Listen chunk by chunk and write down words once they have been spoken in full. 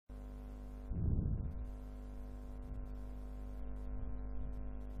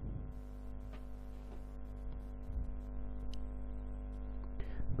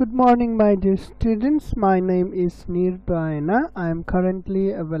Good morning, my dear students. My name is Twayna. I am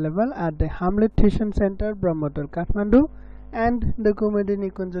currently available at the Hamlet Tuition Center, Brahmotar, Kathmandu, and the Kumudi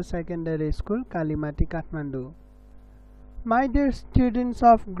Nikunja Secondary School, Kalimati, Kathmandu. My dear students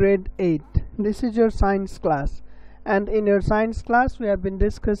of grade 8, this is your science class, and in your science class we have been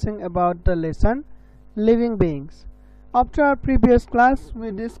discussing about the lesson living beings. After our previous class,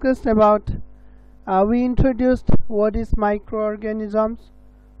 we discussed about we introduced what is microorganisms,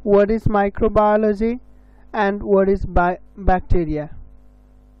 what is microbiology, and what is bacteria.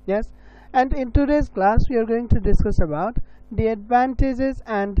 Yes, and in today's class we are going to discuss about the advantages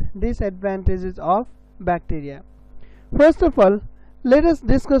and disadvantages of bacteria. First of all, let us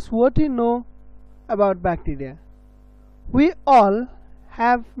discuss what we know about bacteria. We all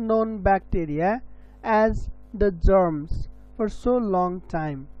have known bacteria as the germs for so long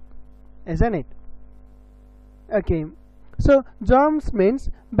time, isn't it? Okay, so germs means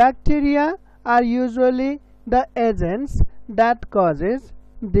bacteria are usually the agents that causes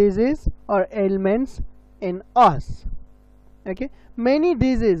disease or ailments in us. Okay, many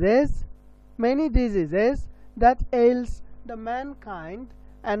diseases that ails the mankind,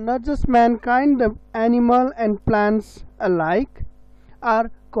 and not just mankind, the animal and plants alike, are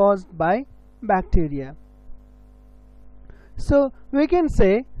caused by bacteria. So we can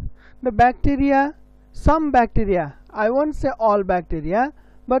say the bacteria, some bacteria, I won't say all bacteria,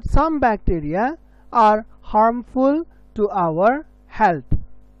 but some bacteria are harmful to our health.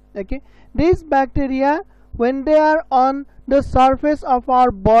 Okay, these bacteria, when they are on the surface of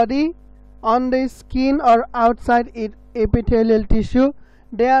our body, on the skin or outside epithelial tissue,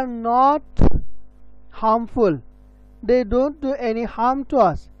 they are not harmful. They don't do any harm to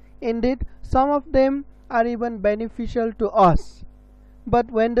us. Indeed, some of them are even beneficial to us.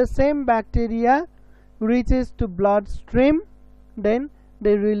 But when the same bacteria reaches to bloodstream, then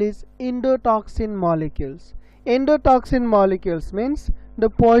they release endotoxin molecules. Endotoxin molecules means the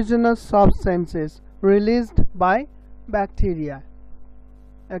poisonous substances released by bacteria.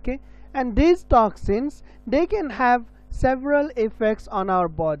 Okay, and these toxins, they can have several effects on our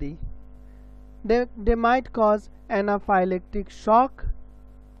body. They might cause anaphylactic shock,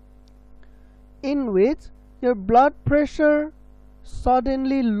 in which your blood pressure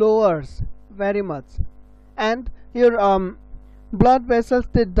suddenly lowers very much, and your blood vessels,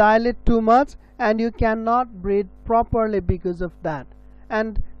 they dilate too much, and you cannot breathe properly because of that,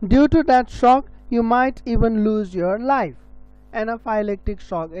 and due to that shock you might even lose your life. Anaphylactic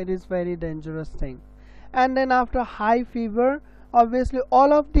shock, it is very dangerous thing. And then after high fever, obviously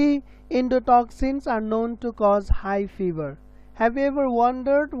all of the endotoxins are known to cause high fever. Have you ever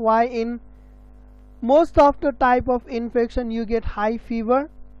wondered why in most of the type of infection you get high fever?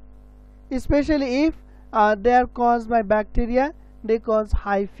 Especially if they are caused by bacteria, they cause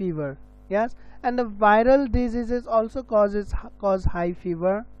high fever. Yes, and the viral diseases also cause high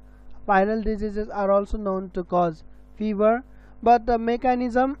fever. Viral diseases are also known to cause fever, but the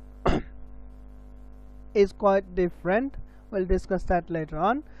mechanism is quite different. We'll discuss that later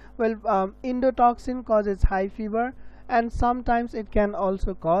on. Well, endotoxin causes high fever, and sometimes it can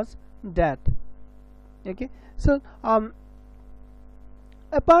also cause death. Okay, so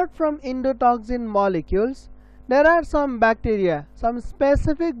apart from endotoxin molecules, there are some bacteria, some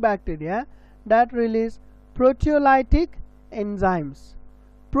specific bacteria that release proteolytic enzymes.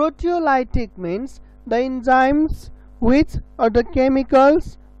 Proteolytic means the enzymes which, or the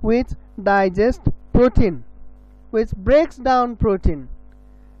chemicals which digest protein, which breaks down protein.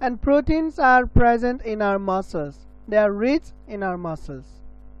 And proteins are present in our muscles. They are rich in our muscles.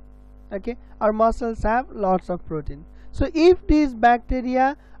 Okay, our muscles have lots of protein. So if these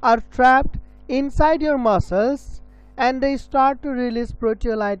bacteria are trapped inside your muscles and they start to release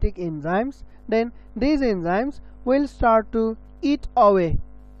proteolytic enzymes, then these enzymes will start to eat away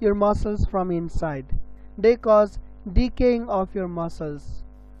your muscles from inside. They cause decaying of your muscles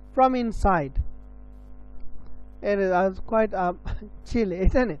from inside. It is quite chilly,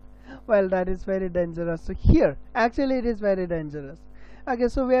 isn't it? Well, that is very dangerous. So here, actually it is very dangerous. Okay,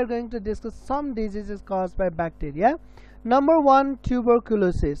 so we are going to discuss some diseases caused by bacteria. Number 1,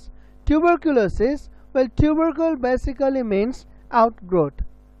 tuberculosis. Tuberculosis, well, tubercle basically means outgrowth.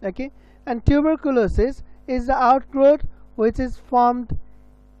 Okay, and tuberculosis is the outgrowth which is formed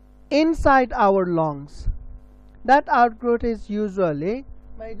inside our lungs. That outgrowth is usually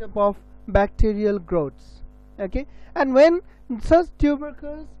made up of bacterial growths. Okay, and when such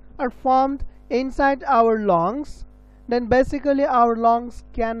tubercles are formed inside our lungs, then basically our lungs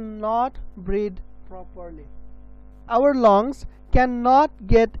cannot breathe properly. Our lungs cannot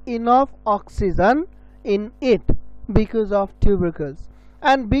get enough oxygen in it because of tubercles.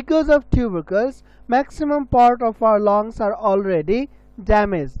 and because of tubercles, maximum part of our lungs are already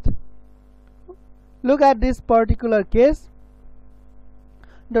damaged. Look at this particular case.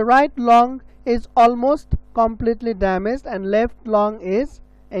 The right lung is almost completely damaged and left lung is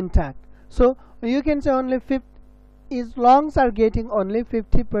intact. So you can say only his lungs are getting only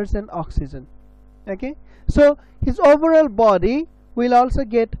 50% oxygen. Okay, so his overall body will also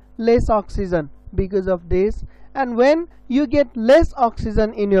get less oxygen because of this, and when you get less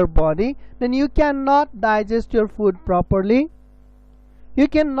oxygen in your body, then you cannot digest your food properly, you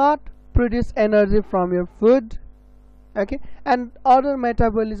cannot produce energy from your food, okay, and other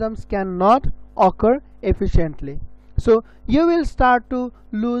metabolisms cannot occur efficiently. So you will start to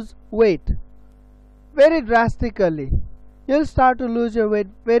lose weight very drastically. You will start to lose your weight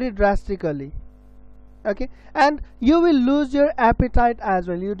very drastically, okay, and you will lose your appetite as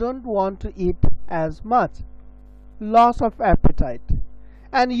well. You don't want to eat as much, loss of appetite,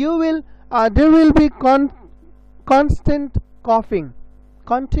 and you will there will be constant coughing,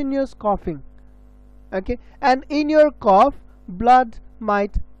 continuous coughing, okay, and in your cough blood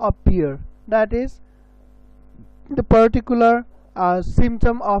might appear. That is the particular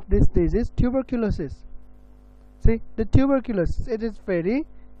symptom of this disease, tuberculosis. See, the tuberculosis, it is very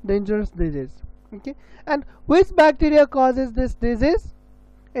dangerous disease, okay. And which bacteria causes this disease?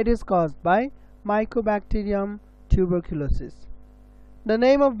 It is caused by Mycobacterium tuberculosis. The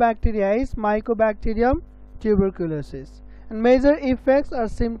name of bacteria is Mycobacterium tuberculosis, and major effects or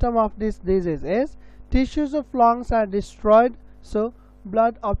symptom of this disease is tissues of lungs are destroyed, so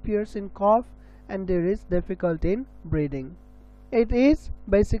blood appears in cough and there is difficulty in breathing. It is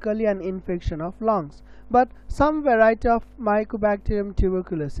basically an infection of lungs, but some variety of Mycobacterium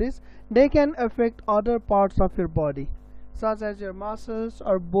tuberculosis, they can affect other parts of your body, such as your muscles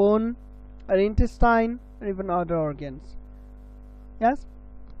or bone or intestine or even other organs. Yes,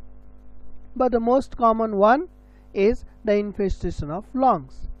 but the most common one is the infestation of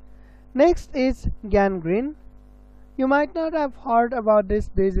lungs. Next is gangrene. You might not have heard about this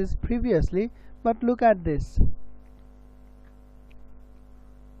disease previously, but look at this.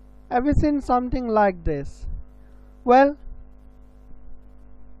 Have you seen something like this? Well,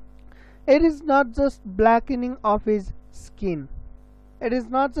 it is not just blackening of his skin. It is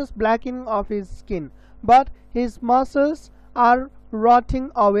not just blackening of his skin, but his muscles are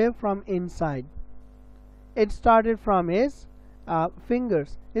rotting away from inside. It started from his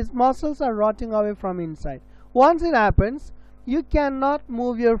fingers. His muscles are rotting away from inside. Once it happens, you cannot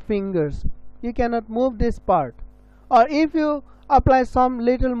move your fingers. You cannot move this part. Or if you apply some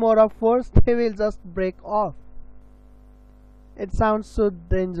little more of force, they will just break off. It sounds so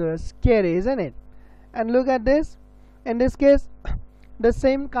dangerous, scary, isn't it? And look at this. In this case, the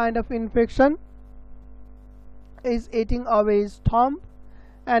same kind of infection is eating away his thumb,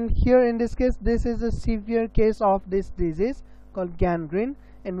 and here in this case, this is a severe case of this disease called gangrene,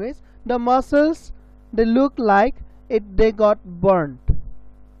 in which the muscles, they look like they got burnt.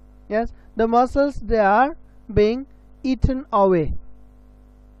 Yes, the muscles, they are being eaten away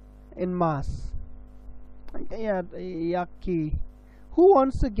in mass. Yeah, yucky. Who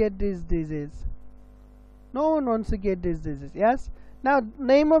wants to get this disease? No one wants to get this disease. Yes. Now,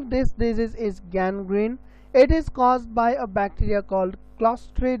 name of this disease is gangrene. It is caused by a bacteria called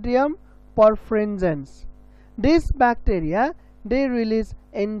Clostridium perfringens. This bacteria, they release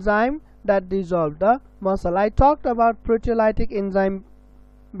enzyme that dissolve the muscle. I talked about proteolytic enzyme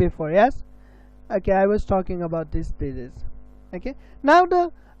before. Yes. Okay, I was talking about this disease. Okay. Now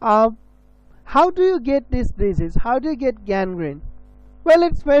the how do you get this disease? How do you get gangrene? Well,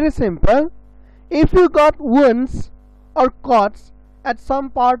 it's very simple. If you got wounds or cuts at some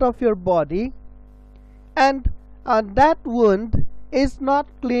part of your body, and that wound is not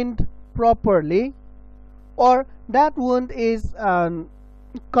cleaned properly, or that wound is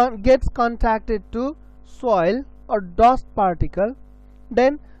gets contacted to soil or dust particle,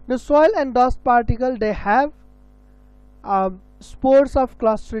 then the soil and dust particle, they have spores of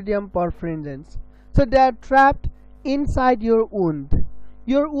Clostridium perfringens. So they are trapped inside your wound.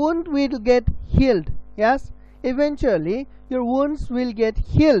 Your wound will get healed. Yes, eventually your wounds will get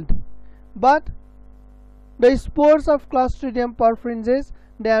healed, but the spores of Clostridium perfringens,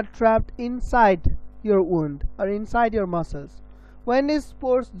 they are trapped inside your wound or inside your muscles. When these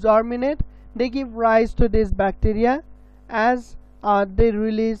spores germinate, they give rise to this bacteria. As they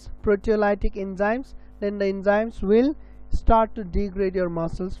release proteolytic enzymes, then the enzymes will start to degrade your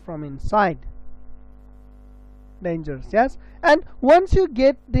muscles from inside. Dangerous. Yes, and once you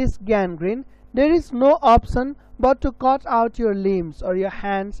get this gangrene, there is no option but to cut out your limbs or your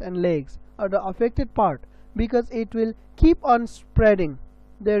hands and legs or the affected part, because it will keep on spreading.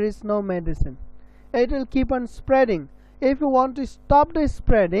 there is no medicine. It will keep on spreading. If you want to stop the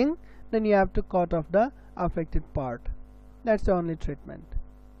spreading, then you have to cut off the affected part. That's the only treatment.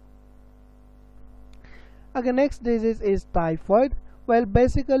 Okay, next disease is typhoid. Well,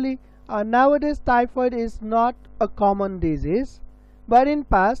 basically nowadays typhoid is not a common disease, but in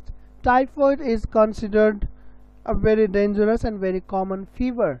past typhoid is considered a very dangerous and very common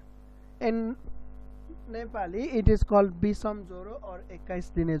fever. In Nepali it is called Bisam Joro or 21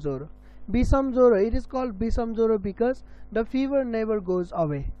 Dine Joro. Bisam Joro, it is called Bisam Joro because the fever never goes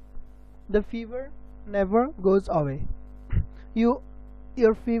away. The fever never goes away. Your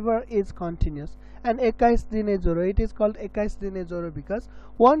fever is continuous. And 21 Dine Joro, it is called 21 Dine Joro because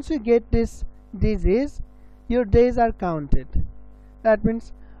once you get this disease, your days are counted. That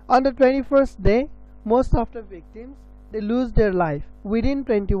means on the 21st day, most of the victims, they lose their life within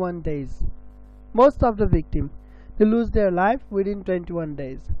 21 days. Most of the victims, they lose their life within 21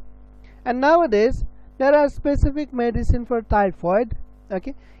 days. And nowadays there are specific medicine for typhoid.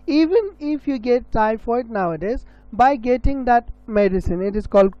 Okay, even if you get typhoid nowadays, by getting that medicine, it is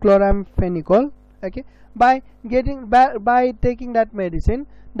called chloramphenicol. Okay, by taking that medicine,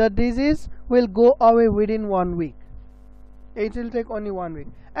 the disease will go away within 1 week. It will take only 1 week.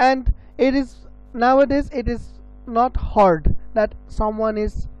 And it is nowadays it is not heard that someone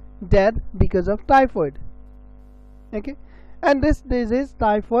is dead because of typhoid. Okay, and this disease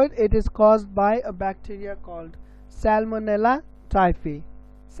typhoid, it is caused by a bacteria called Salmonella typhi.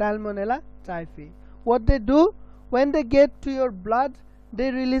 Salmonella typhi. What they do, when they get to your blood,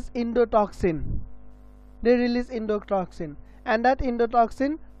 they release endotoxin. And that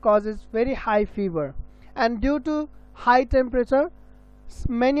endotoxin causes very high fever, and due to high temperature,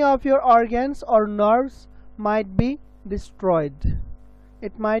 many of your organs or nerves might be destroyed.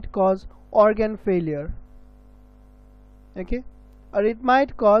 It might cause organ failure. Okay, or it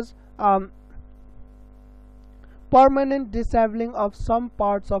might cause permanent disabling of some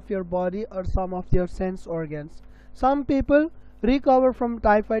parts of your body or some of your sense organs. Some people recover from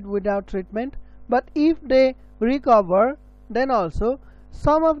typhoid without treatment, but if they recover, then also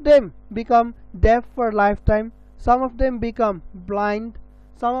some of them become deaf for lifetime, some of them become blind,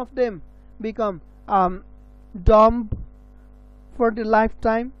 some of them become dumb for the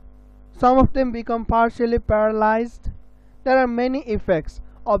lifetime, some of them become partially paralyzed. There are many effects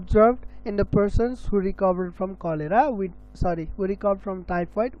observed in the persons who recovered from who recovered from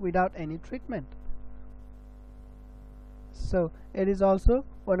typhoid without any treatment. So it is also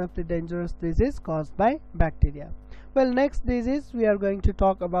one of the dangerous diseases caused by bacteria. Well, next disease we are going to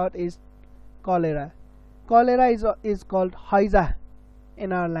talk about is cholera. Cholera is called haiza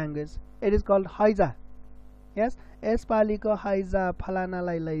in our language. It is called haiza. Yes, espaliko haiza phalana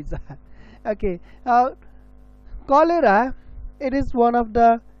lai laiza. Okay, cholera, it is one of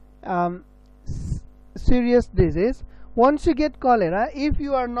the serious disease. Once you get cholera, if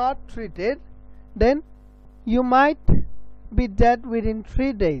you are not treated, then you might be dead within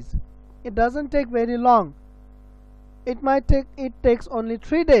 3 days. It doesn't take very long. It takes only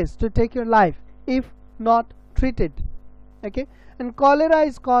 3 days to take your life if not treated. Okay, and cholera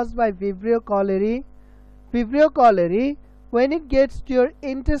is caused by Vibrio cholerae. Vibrio cholerae, when it gets to your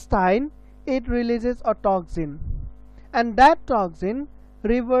intestine, it releases a toxin, and that toxin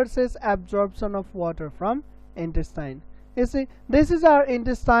reverses absorption of water from intestine. You see, this is our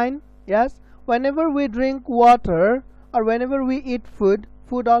intestine. Yes, whenever we drink water or whenever we eat food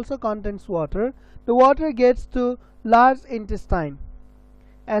also contains water. The water gets to large intestine,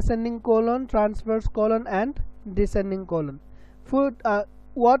 ascending colon, transverse colon, and descending colon.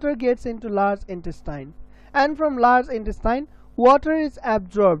 Water gets into large intestine, and from large intestine, water is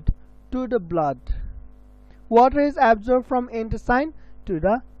absorbed to the blood. Water is absorbed from intestine to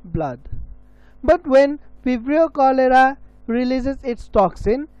the blood. But when Vibrio cholerae releases its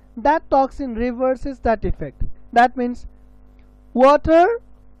toxin, that toxin reverses that effect. That means water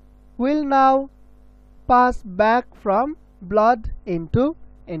will now pass back from blood into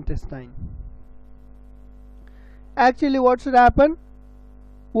intestine. Actually, what should happen?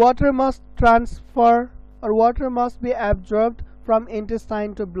 Water must transfer, or water must be absorbed from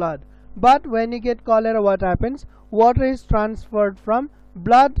intestine to blood. But when you get cholera, what happens? Water is transferred from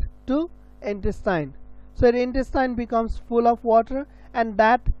blood to intestine. So the intestine becomes full of water, and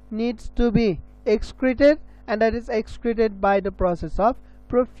that needs to be excreted, and that is excreted by the process of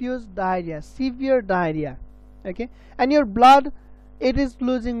profuse diarrhea, severe diarrhea. Okay, and your blood, it is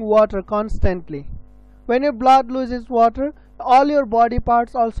losing water constantly. When your blood loses water, all your body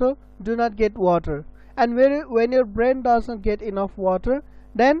parts also do not get water, and when your brain does not get enough water,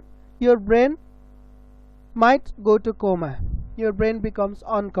 then your brain might go to coma. your brain becomes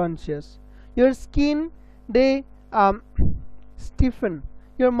unconscious. Your skin, they stiffen.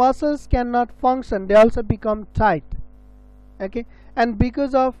 Your muscles cannot function, they also become tight. Okay, and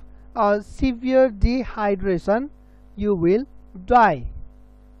because of severe dehydration, you will die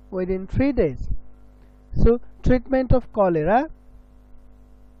within 3 days. So treatment of cholera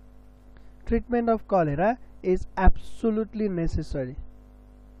is absolutely necessary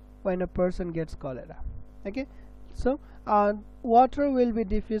when a person gets cholera. Okay, so water will be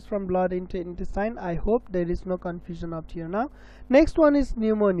diffused from blood into intestine. I hope there is no confusion up here now. Next one is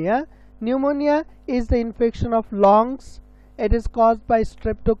pneumonia. Pneumonia is the infection of lungs. It is caused by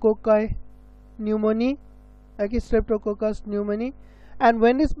streptococcus pneumoniae. Okay, streptococcus pneumoniae. And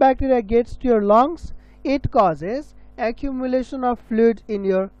when this bacteria gets to your lungs, it causes accumulation of fluid in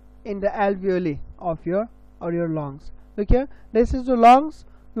the alveoli of your lungs. Look here, this is the lungs.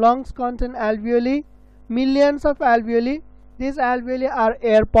 Lungs contain alveoli, millions of alveoli. These alveoli are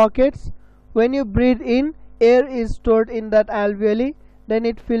air pockets. When you breathe in, air is stored in that alveoli, then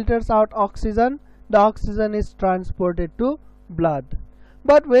it filters out oxygen. The oxygen is transported to blood.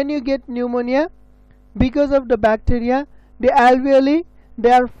 But when you get pneumonia, because of the bacteria, the alveoli,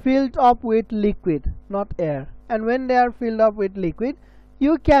 they are filled up with liquid, not air. And when they are filled up with liquid,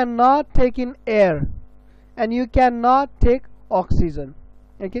 you cannot take in air and you cannot take oxygen.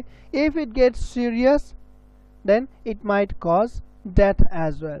 Okay, if it gets serious, then it might cause death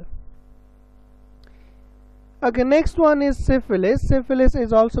as well. Okay, next one is syphilis. Syphilis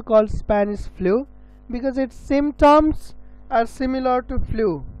is also called Spanish flu because its symptoms are similar to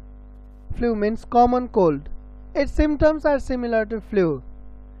flu. Flu means common cold. Its symptoms are similar to flu.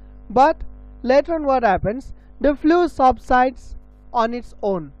 But later on what happens? The flu subsides on its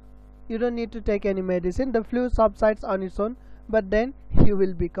own. You don't need to take any medicine. The flu subsides on its own, but then you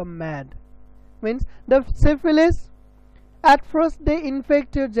will become mad. Means the syphilis, at first they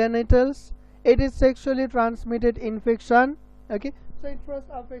infect your genitals. It is sexually transmitted infection. Okay, so it first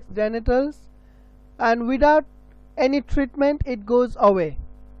affects genitals, and without any treatment it goes away.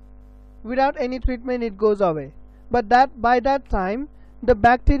 Without any treatment it goes away. But by that time, the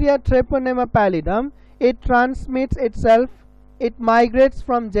bacteria Treponema pallidum, it transmits itself. It migrates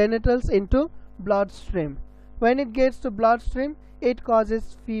from genitals into bloodstream. When it gets to bloodstream, it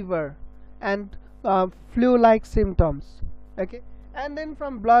causes fever and flu-like symptoms. Okay, and then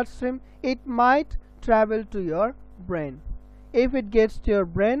from bloodstream it might travel to your brain. If it gets to your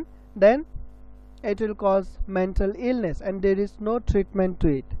brain, then it will cause mental illness, and there is no treatment to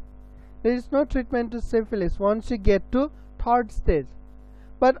it. There is no treatment to syphilis once you get to third stage.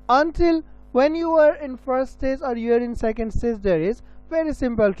 But until when you are in first stage or you are in second stage, there is very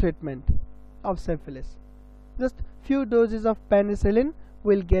simple treatment of syphilis. Just few doses of penicillin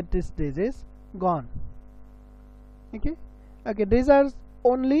will get this disease gone. Okay, these are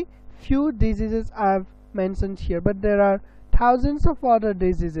only few diseases I have mentioned here, but there are thousands of other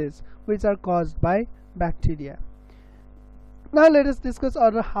diseases which are caused by bacteria. Now let us discuss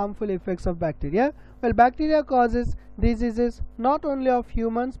other harmful effects of bacteria. Well, bacteria causes diseases not only of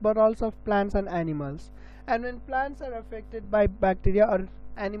humans but also of plants and animals. And when plants are affected by bacteria or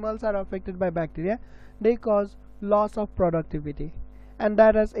animals are affected by bacteria, they cause loss of productivity, and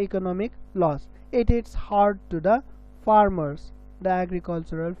that is economic loss. It hits hard to the farmers, the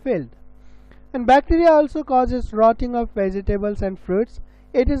agricultural field. And bacteria also causes rotting of vegetables and fruits.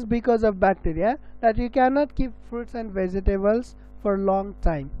 It is because of bacteria that you cannot keep fruits and vegetables for a long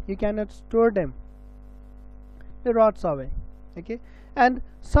time. You cannot store them. They rot away. Okay, and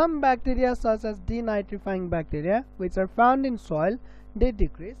some bacteria such as denitrifying bacteria, which are found in soil, they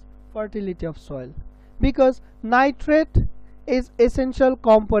decrease fertility of soil, because nitrate is essential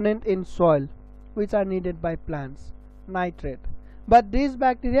component in soil which are needed by plants. Nitrate. But these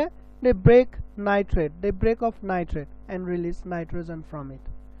bacteria, they break nitrate, they break off nitrate and release nitrogen from it.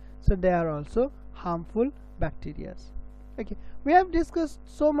 So they are also harmful bacteria. Okay, we have discussed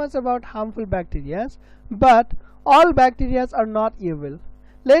so much about harmful bacteria, but all bacteria are not evil.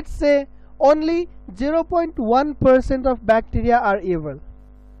 Let's say only 0.1% of bacteria are evil.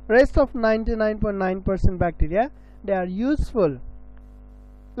 Rest of 99.9% bacteria, they are useful.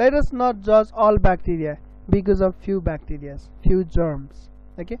 Let us not judge all bacteria because of few bacteria, few germs.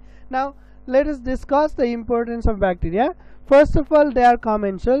 Okay, now let us discuss the importance of bacteria. First of all, they are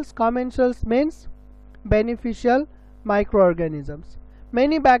commensals. Commensals means beneficial microorganisms.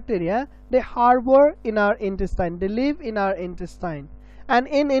 Many bacteria, they harbor in our intestine, they live in our intestine, and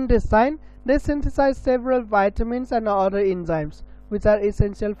in intestine they synthesize several vitamins and other enzymes which are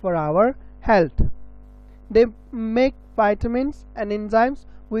essential for our health. They make vitamins and enzymes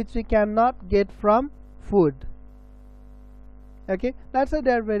which we cannot get from food. Okay, that's why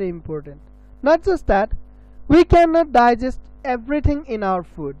they are very important. Not just that, we cannot digest everything in our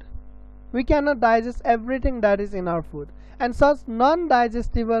food. We cannot digest everything that is in our food, and such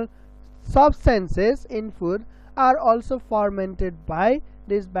non-digestible substances in food are also fermented by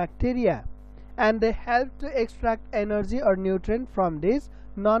these bacteria, and they help to extract energy or nutrient from these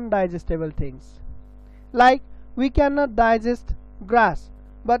non-digestible things. Like, we cannot digest grass,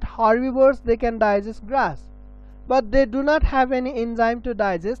 but herbivores, they can digest grass, but they do not have any enzyme to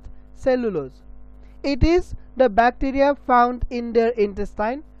digest cellulose. It is the bacteria found in their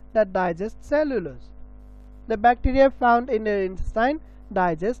intestine that digest cellulose. The bacteria found in their intestine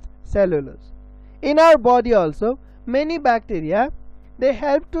digest cellulose. In our body also, many bacteria, they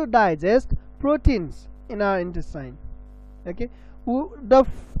help to digest proteins in our intestine. Okay, the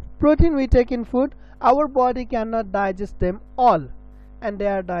protein we take in food, our body cannot digest them all, and they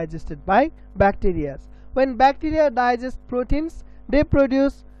are digested by bacteria. When bacteria digest proteins, they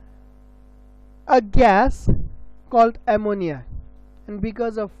produce a gas called ammonia, and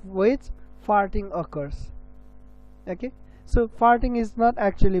because of which farting occurs. Okay, so farting is not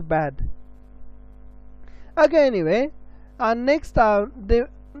actually bad. Okay, anyway, our the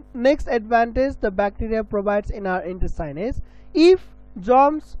next advantage the bacteria provides in our intestine is, if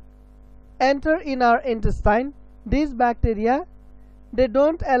germs enter in our intestine, these bacteria, they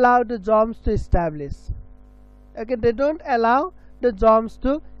don't allow the germs to establish. Okay, they don't allow the germs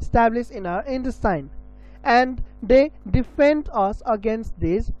to establish in our intestine, and they defend us against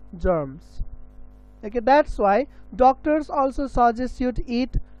these germs. Okay, that's why doctors also suggest you to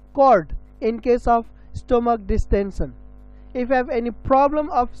eat curd in case of stomach distension. If you have any problem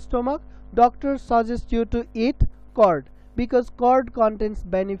of stomach, doctors suggest you to eat curd, because curd contains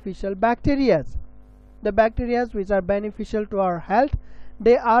beneficial bacteria. The bacteria which are beneficial to our health,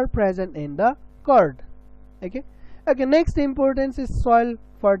 they are present in the curd. Okay, okay, next importance is soil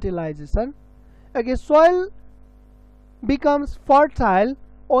fertilization. Okay, soil becomes fertile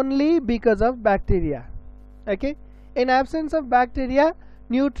only because of bacteria. Okay, in absence of bacteria,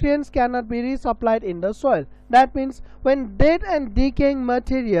 nutrients cannot be resupplied in the soil. That means when dead and decaying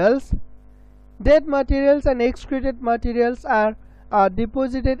materials, dead materials and excreted materials are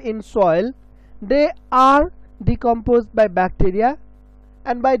deposited in soil, they are decomposed by bacteria,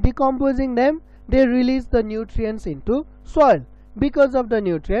 and by decomposing them, they release the nutrients into soil. Because of the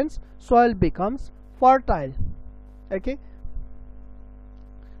nutrients, soil becomes fertile. Okay,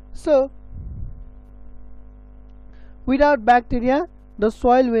 so without bacteria, the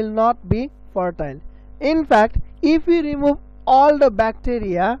soil will not be fertile. In fact, if we remove all the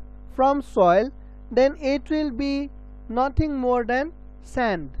bacteria from soil, then it will be nothing more than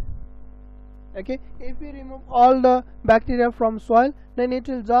sand. Okay, if we remove all the bacteria from soil, then it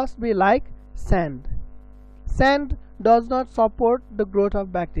will just be like sand. Sand does not support the growth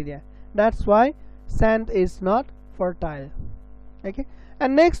of bacteria. That's why sand is not fertile. Okay,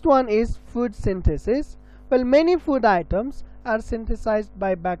 and next one is food synthesis. Well, many food items are synthesized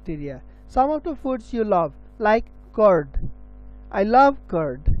by bacteria. Some of the foods you love, like curd. I love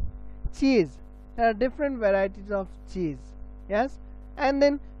curd. Cheese. There are different varieties of cheese. Yes, and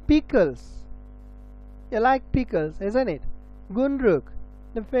then pickles. You like pickles, isn't it? Gundruk,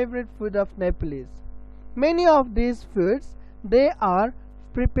 the favorite food of Nepalese. Many of these foods, they are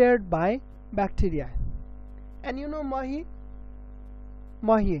prepared by bacteria. And you know mahi?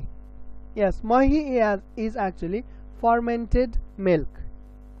 Mahi. Yes, mahi is actually fermented milk.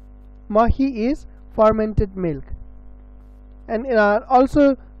 Mahi is fermented milk. And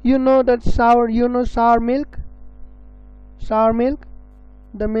also, you know that sour milk? Sour milk,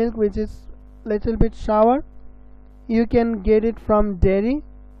 the milk which is little bit sour, you can get it from dairy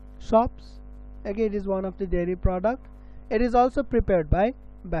shops. Okay, it is one of the dairy product. It is also prepared by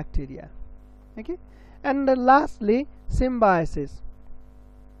bacteria. Okay, and lastly, symbiosis.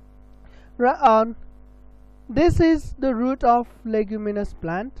 This is the root of leguminous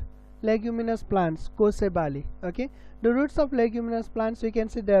plant. Leguminous plants, kosebali. Okay, the roots of leguminous plants, you can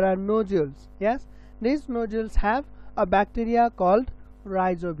see there are nodules. Yes, these nodules have a bacteria called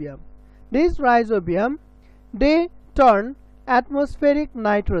rhizobium. This rhizobium, they turn atmospheric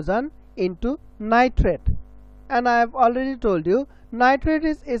nitrogen into nitrate, and I have already told you nitrate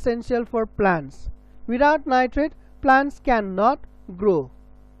is essential for plants. Without nitrate, plants cannot grow.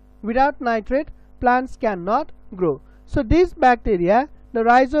 Without nitrate, plants cannot grow. So these bacteria, the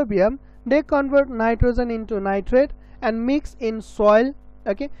rhizobium, they convert nitrogen into nitrate and mix in soil.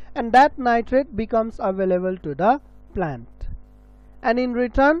 Okay, and that nitrate becomes available to the plant, and in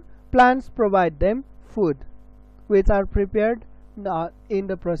return, plants provide them food, which are prepared in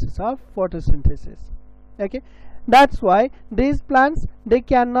the process of photosynthesis. Okay, That's why these plants, they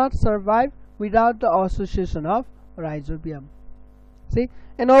cannot survive without the association of rhizobium. See,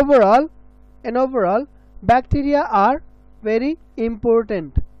 in overall, bacteria are very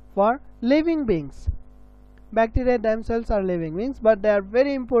important for living beings. Bacteria themselves are living beings, but they are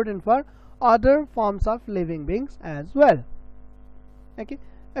very important for other forms of living beings as well. Okay,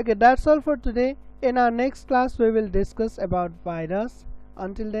 that's all for today. In our next class, we will discuss about virus.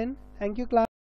 Until then, thank you, class.